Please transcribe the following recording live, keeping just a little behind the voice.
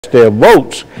their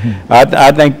votes.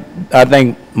 I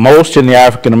think most in the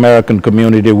African American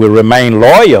community will remain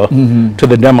loyal to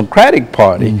the Democratic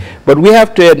Party, but we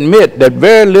have to admit that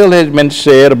very little has been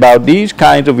said about these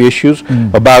kinds of issues,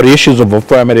 about issues of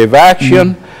affirmative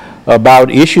action, about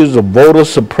issues of voter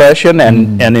suppression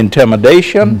and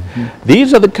intimidation.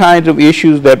 These are the kinds of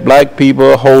issues that black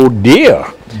people hold dear,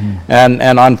 and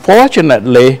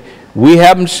unfortunately we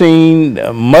haven't seen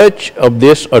much of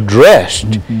this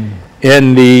addressed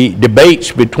in the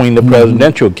debates between the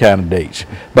presidential candidates.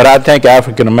 But I think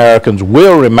African Americans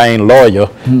will remain loyal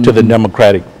to the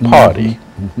Democratic Party.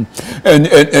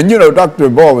 And you know, Dr.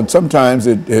 Baldwin, sometimes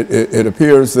it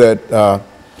appears that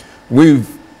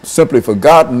we've simply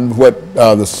forgotten what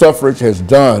the suffrage has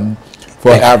done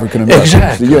for African Americans.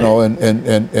 Exactly. You know,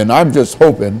 and I'm just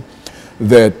hoping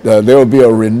that there will be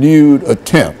a renewed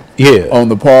attempt on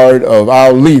the part of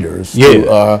our leaders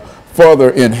to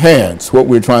further enhance what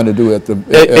we're trying to do at the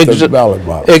ballot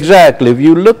box. Exactly. If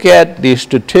you look at the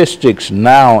statistics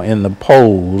now in the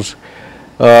polls,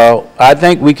 I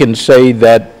think we can say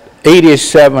that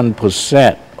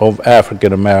 87% of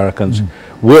African Americans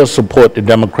will support the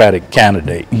Democratic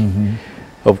candidate.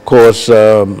 Of course,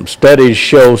 studies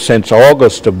show since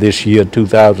August of this year,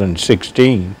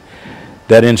 2016,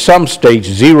 that in some states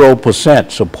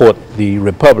 0% support the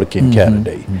Republican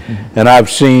candidate. And I've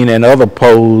seen in other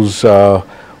polls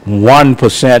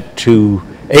 1% to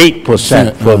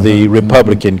 8% for the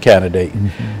Republican candidate.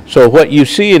 So what you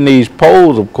see in these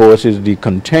polls, of course, is the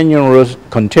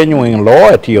continuing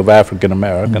loyalty of African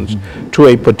Americans to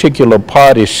a particular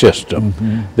party system,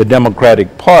 the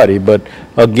Democratic Party. But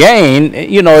again,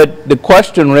 you know, the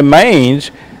question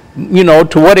remains, you know,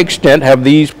 to what extent have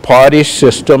these party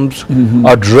systems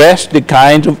addressed the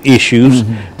kinds of issues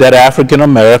that African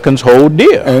Americans hold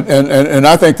dear? And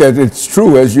I think that it's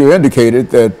true, as you indicated,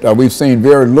 that we've seen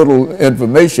very little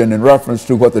information in reference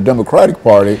to what the Democratic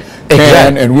Party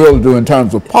can and will do in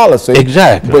terms of policy.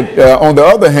 Exactly. But on the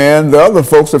other hand, the other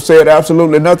folks have said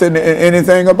absolutely nothing,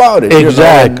 anything about it.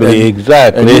 Exactly, you know,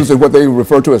 exactly. And usually what they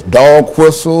refer to as dog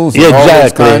whistles and all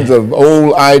those kinds of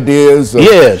old ideas of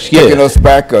taking us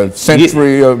back a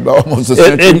century, almost a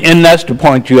century. And that's the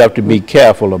point you have to be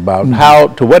careful about. How,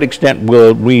 to what extent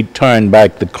will we turn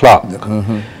back the clock?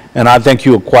 And I think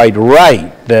you're quite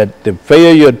right that the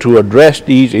failure to address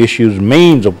these issues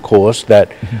means, of course,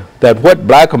 that what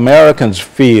black Americans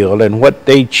feel and what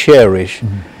they cherish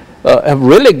have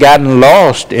really gotten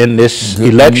lost in this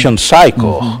election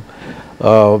cycle.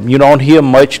 You don't hear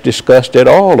much discussed at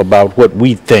all about what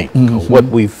we think, or what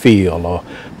we feel, or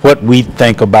what we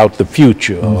think about the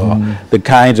future, or the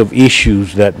kinds of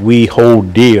issues that we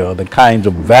hold dear, the kinds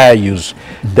of values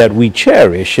that we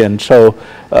cherish. And so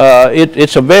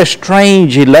it's a very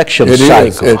strange election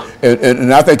cycle.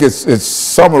 And I think it's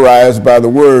summarized by the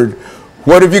word,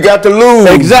 what have you got to lose?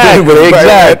 Exactly,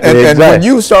 exactly. And when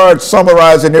you start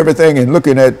summarizing everything and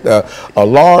looking at a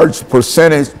large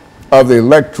percentage of the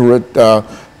electorate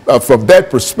from that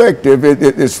perspective,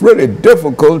 it's really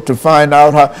difficult to find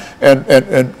out how,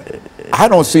 and I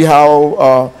don't see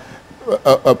how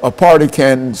a party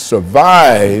can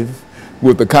survive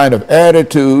with the kind of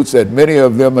attitudes that many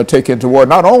of them are taking toward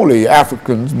not only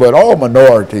Africans, but all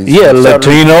minorities. Yeah,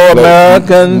 Latino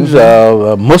Americans,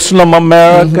 Muslim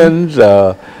Americans,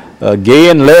 gay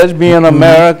and lesbian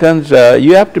Americans.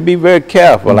 You have to be very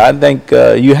careful. I think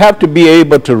you have to be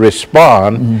able to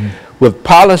respond with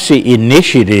policy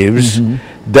initiatives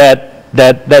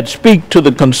that speak to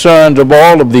the concerns of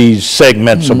all of these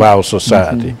segments of our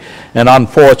society. And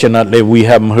unfortunately, we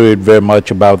haven't heard very much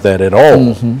about that at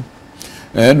all.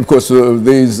 And of course,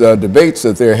 these debates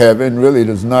that they're having really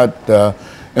does not,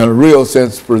 in a real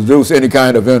sense, produce any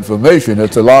kind of information.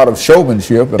 It's a lot of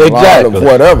showmanship and a lot of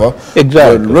whatever.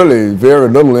 But really very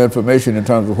little information in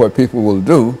terms of what people will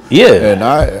do. And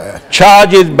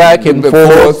charges back and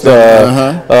forth,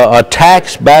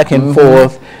 attacks back and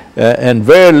forth, and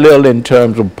very little in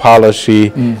terms of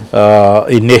policy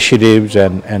initiatives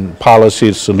and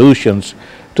policy solutions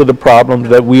to the problems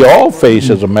that we all face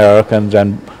as Americans,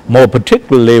 and more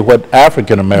particularly what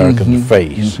African Americans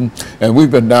face. And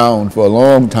we've been down for a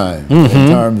long time in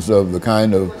terms of the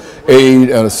kind of aid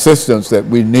and assistance that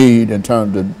we need in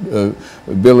terms of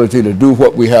ability to do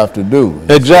what we have to do.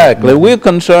 Exactly. We're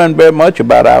concerned very much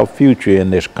about our future in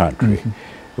this country.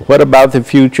 What about the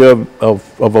future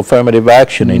of affirmative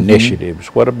action initiatives?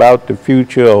 What about the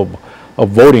future of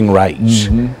voting rights?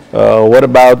 What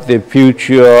about the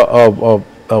future of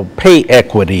pay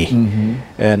equity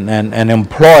and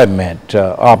employment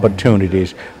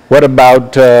opportunities? What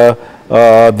about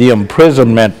the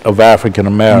imprisonment of African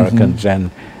Americans and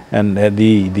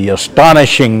the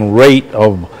astonishing rate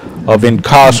of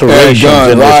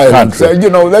incarcerations in this country. You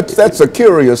know, that's a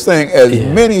curious thing. As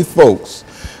many folks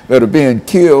that are being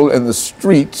killed in the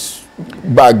streets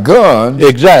by guns.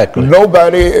 Exactly.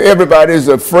 Everybody's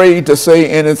afraid to say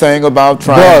anything about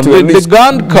trying to the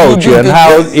gun culture and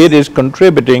how it is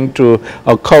contributing to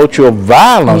a culture of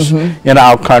violence in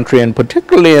our country, and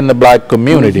particularly in the black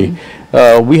community.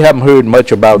 We haven't heard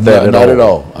much about that at all. Not at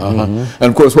all. And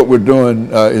of course, what we're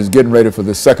doing is getting ready for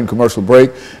the second commercial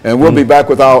break, and we'll be back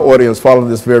with our audience following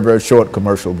this very, very short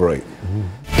commercial break.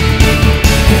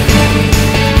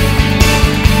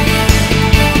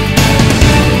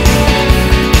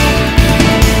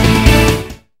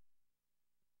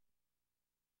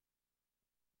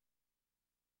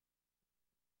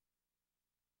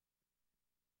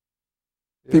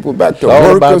 People back to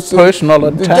work. About personal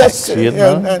attacks, you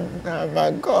know. And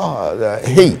my God,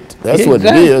 hate. That's what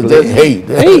it is. That's hate.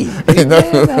 Hate.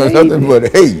 Nothing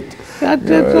but hate.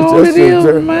 That's all it is,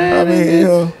 man. I mean, you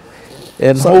know.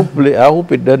 And hopefully, I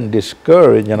hope it doesn't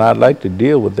discourage, and I'd like to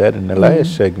deal with that in the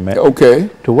last segment.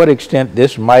 Okay. To what extent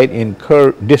this might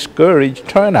discourage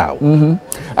turnout?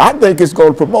 I think it's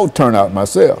going to promote turnout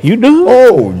myself. You do?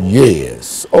 Oh,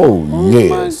 yes. Oh,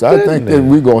 yes. I think that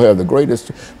we're going to have the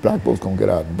greatest, black folks going to get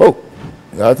out and vote.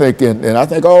 I think, and I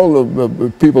think all of the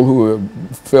people who have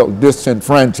felt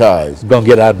disenfranchised gonna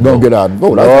get out and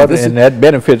vote. Lord, and that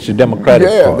benefits the Democratic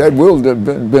Party. Yeah, that will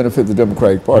benefit the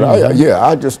Democratic Party.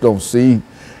 I just don't see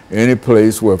any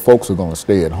place where folks are going to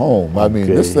stay at home. I mean,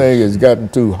 this thing has gotten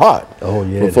too hot. Oh,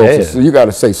 yeah, for folks. So you got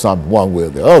to say something one way or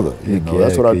the other. You know,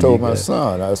 that's what I told my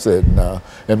son. I said,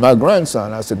 and my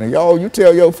grandson, I said, now, y'all, you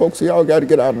tell your folks y'all got to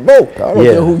get out and vote. I don't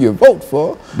care who you vote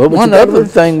for. But one other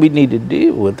thing we need to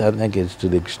deal with, I think, is to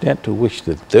the extent to which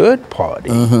the third party,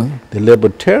 the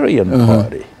Libertarian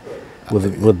Party,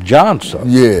 with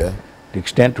Johnson, the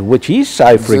extent to which he's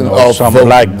ciphering off some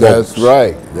black votes. That's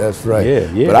right. That's right.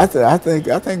 Yeah. But I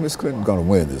think Miss Clinton's going to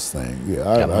win this thing.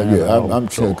 I'm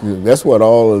sure. That's what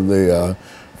all of the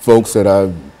folks that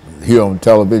I hear on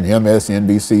television,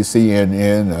 MSNBC,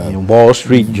 CNN, and Wall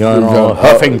Street Journal,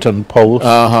 Huffington Post,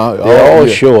 they all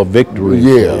show a victory.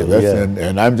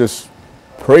 And I'm just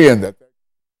praying that.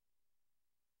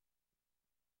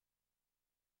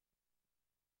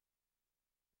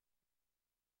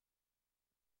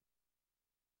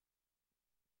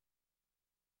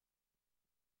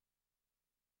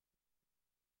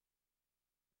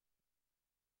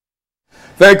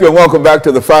 Thank you and welcome back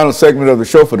to the final segment of the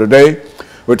show for today.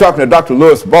 We're talking to Dr.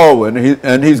 Lewis Baldwin,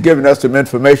 and he's giving us some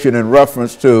information in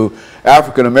reference to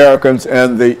African Americans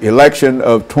and the election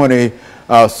of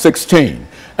 2016.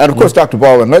 And of course, Dr.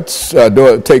 Baldwin, let's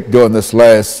during this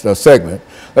last segment,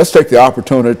 let's take the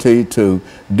opportunity to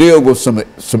deal with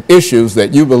some issues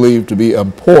that you believe to be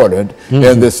important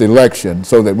in this election,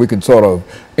 so that we can sort of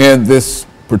end this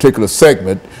particular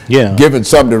segment, given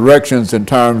some directions in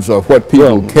terms of what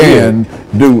people can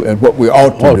do and what we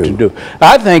ought to do.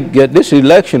 I think this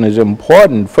election is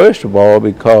important, first of all,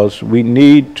 because we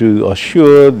need to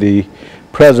assure the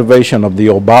preservation of the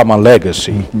Obama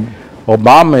legacy.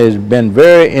 Obama has been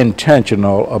very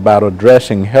intentional about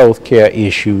addressing health care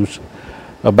issues,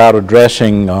 about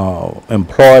addressing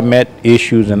employment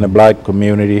issues in the black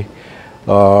community,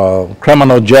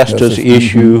 criminal justice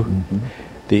issue,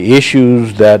 the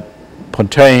issues that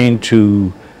pertain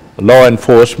to law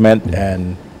enforcement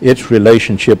and its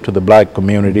relationship to the black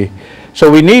community. So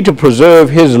we need to preserve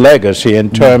his legacy in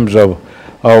terms of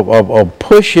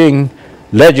pushing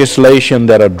legislation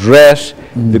that address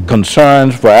the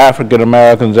concerns for African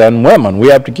Americans and women. We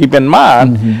have to keep in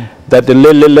mind that the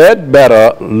Lilly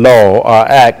Ledbetter law or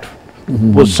act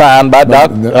was signed by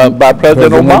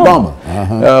President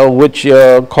Obama, which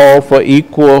called for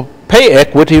equal pay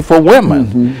equity for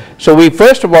women. So we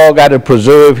first of all got to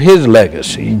preserve his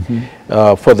legacy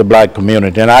for the black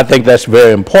community, and I think that's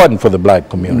very important for the black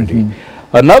community.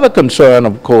 Another concern,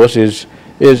 of course, is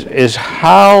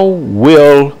how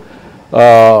will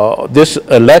this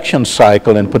election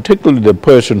cycle, and particularly the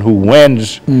person who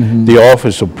wins the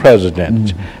office of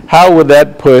president, how will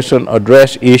that person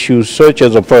address issues such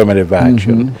as affirmative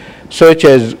action, such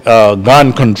as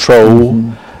gun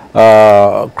control,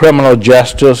 criminal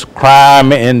justice,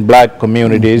 crime in black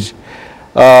communities.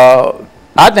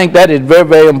 I think that is very,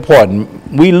 very important.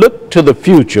 We look to the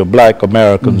future, black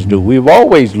Americans do. We've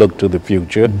always looked to the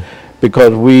future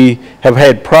because we have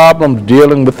had problems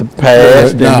dealing with the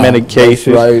past in many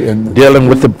cases, right, and dealing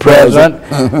with the present.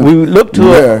 We look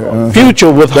to a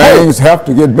future with hope. Things have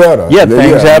to get better. Yeah,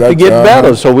 things have to get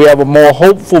better, so we have a more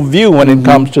hopeful view when it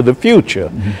comes to the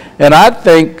future. And I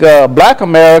think black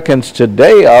Americans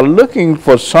today are looking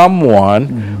for someone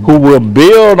who will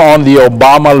build on the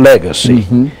Obama legacy.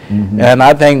 And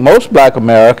I think most black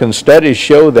American studies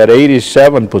show that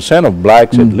 87% of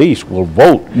blacks at least will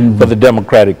vote for the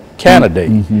Democratic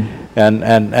candidate. And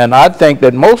I think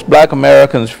that most black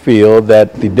Americans feel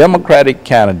that the Democratic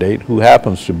candidate, who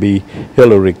happens to be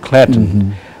Hillary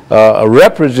Clinton,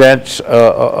 represents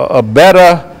a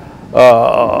better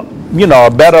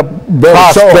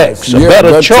prospects, a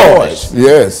better choice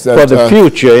for the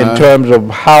future in terms of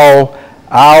how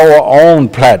our own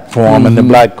platform in the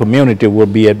black community will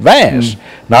be advanced,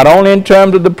 not only in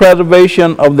terms of the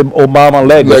preservation of the Obama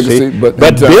legacy, but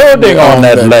building on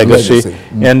that legacy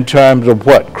in terms of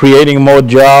what? Creating more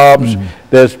jobs.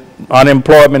 There's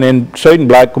unemployment in certain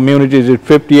black communities at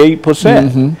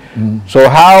 58%. So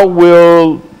how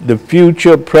will the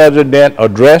future president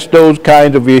address those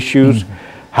kinds of issues?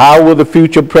 How will the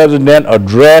future president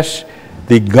address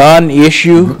the gun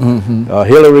issue?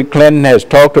 Hillary Clinton has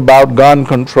talked about gun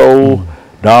control.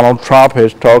 Donald Trump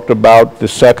has talked about the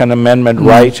Second Amendment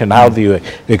rights and how to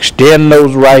extend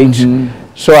those rights.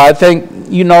 So I think,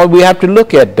 you know, we have to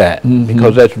look at that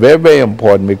because that's very, very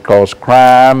important, because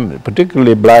crime,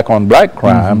 particularly black on black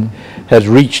crime, has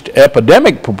reached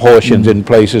epidemic proportions in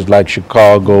places like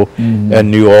Chicago and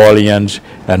New Orleans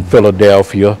and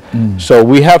Philadelphia. So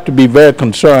we have to be very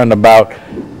concerned about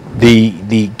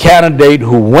the candidate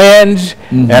who wins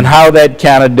and how that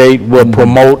candidate will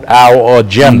promote our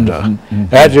agenda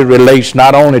as it relates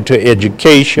not only to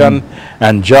education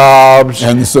and jobs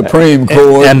and the Supreme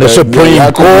Court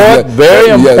very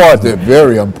important. Yes,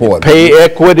 very important. Pay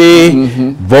equity,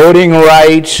 voting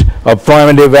rights,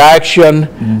 affirmative action.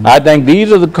 I think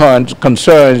these are the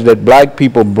concerns that black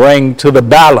people bring to the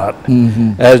ballot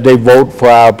as they vote for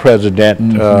our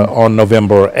president on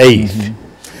November 8th.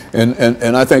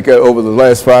 And I think over the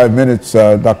last 5 minutes,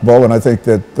 Dr. Baldwin, I think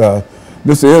that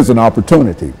this is an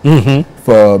opportunity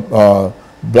for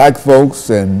black folks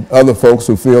and other folks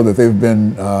who feel that they've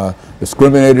been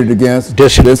discriminated against.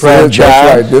 Disenfranchised.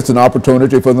 That's right. This is an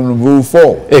opportunity for them to move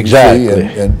forward. Exactly.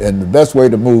 And the best way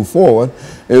to move forward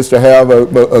is to have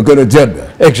a good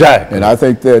agenda. Exactly. And I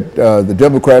think that the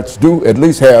Democrats do at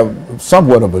least have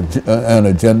somewhat of an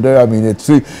agenda. I mean,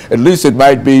 at least it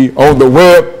might be on the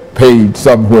web page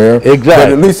somewhere, but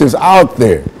at least it's out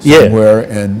there somewhere,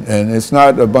 and it's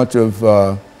not a bunch of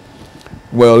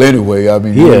well, anyway, I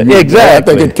mean, I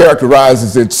think it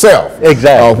characterizes itself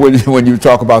when you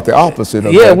talk about the opposite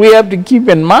of that. We have to keep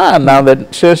in mind now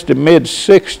that since the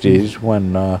mid-60s,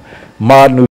 when Martin Luther